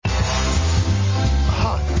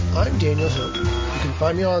Daniel Hill. You can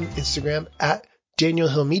find me on Instagram at Daniel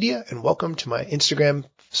Hill Media, and welcome to my Instagram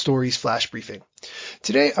Stories Flash Briefing.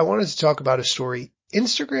 Today, I wanted to talk about a story.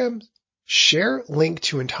 Instagram share link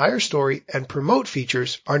to entire story and promote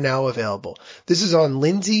features are now available. This is on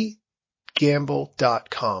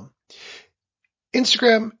lindsaygamble.com.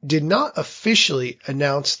 Instagram did not officially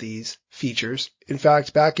announce these features. In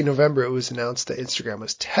fact, back in November, it was announced that Instagram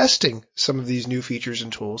was testing some of these new features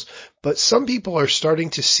and tools, but some people are starting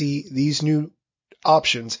to see these new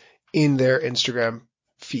options in their Instagram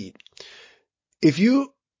feed. If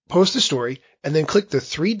you post a story and then click the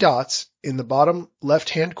three dots in the bottom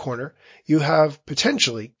left-hand corner, you have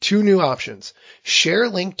potentially two new options: share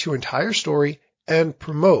link to entire story and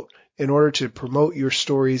promote, in order to promote your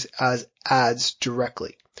stories as ads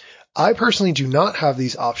directly. I personally do not have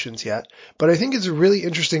these options yet, but I think it's a really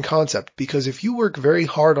interesting concept, because if you work very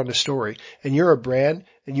hard on a story and you're a brand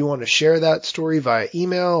and you want to share that story via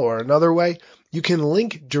email or another way, you can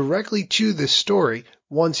link directly to this story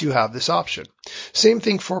once you have this option. Same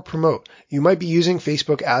thing for promote. You might be using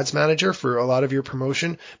Facebook Ads Manager for a lot of your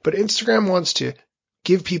promotion, but Instagram wants to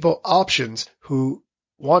give people options who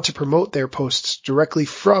want to promote their posts directly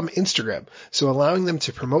from Instagram. So allowing them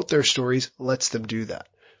to promote their stories lets them do that.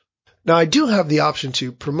 Now, I do have the option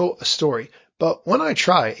to promote a story, but when I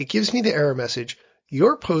try, it gives me the error message: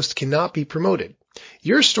 your post cannot be promoted.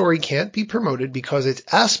 Your story can't be promoted because its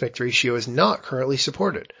aspect ratio is not currently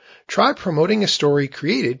supported. Try promoting a story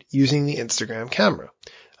created using the Instagram camera.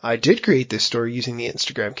 I did create this story using the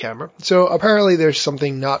Instagram camera, so apparently there's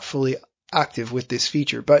something not fully active with this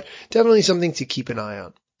feature, but definitely something to keep an eye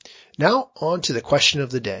on. Now, on to the question of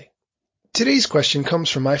the day. Today's question comes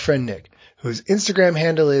from my friend Nick, whose Instagram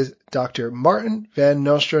handle is Dr. Martin Van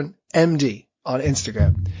Nostrand, MD, on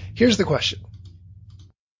Instagram. Here's the question.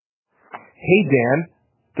 Hey Dan,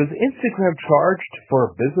 does Instagram charge for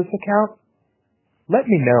a business account? Let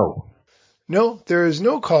me know. No, there is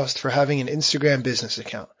no cost for having an Instagram business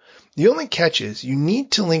account. The only catch is you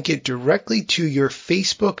need to link it directly to your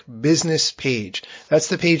Facebook business page. That's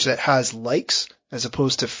the page that has likes as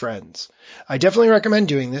opposed to friends. I definitely recommend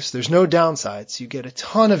doing this. There's no downsides. You get a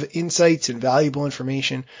ton of insights and valuable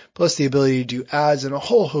information, plus the ability to do ads and a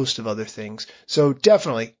whole host of other things. So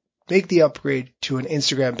definitely make the upgrade to an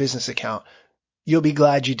Instagram business account. You'll be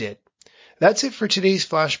glad you did. That's it for today's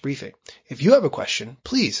flash briefing. If you have a question,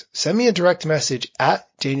 please send me a direct message at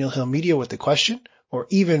Daniel Hill Media with the question, or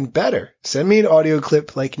even better, send me an audio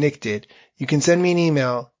clip like Nick did. You can send me an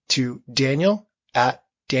email to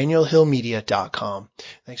daniel@danielhillmedia.com.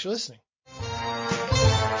 Thanks for listening.